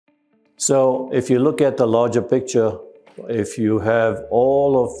So if you look at the larger picture, if you have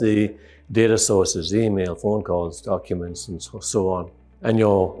all of the data sources, email, phone calls, documents, and so on, and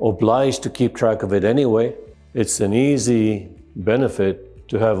you're obliged to keep track of it anyway, it's an easy benefit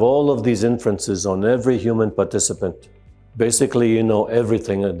to have all of these inferences on every human participant. Basically, you know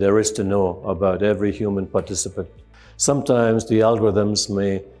everything there is to know about every human participant. Sometimes the algorithms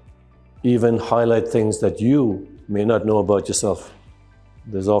may even highlight things that you may not know about yourself.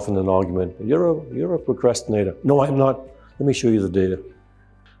 There's often an argument, you're a procrastinator. No, I'm not. Let me show you the data.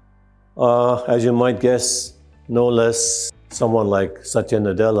 As you might guess, no less, someone like Satya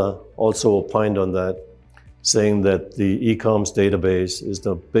Nadella also opined on that, saying that the e-coms database is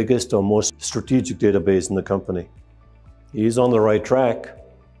the biggest or most strategic database in the company. He's on the right track,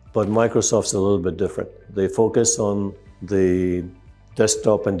 but Microsoft's a little bit different. They focus on the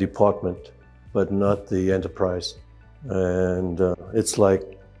desktop and department, but not the enterprise. And it's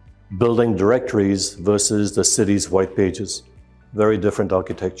like building directories versus the city's white pages. Very different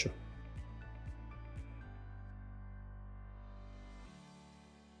architecture.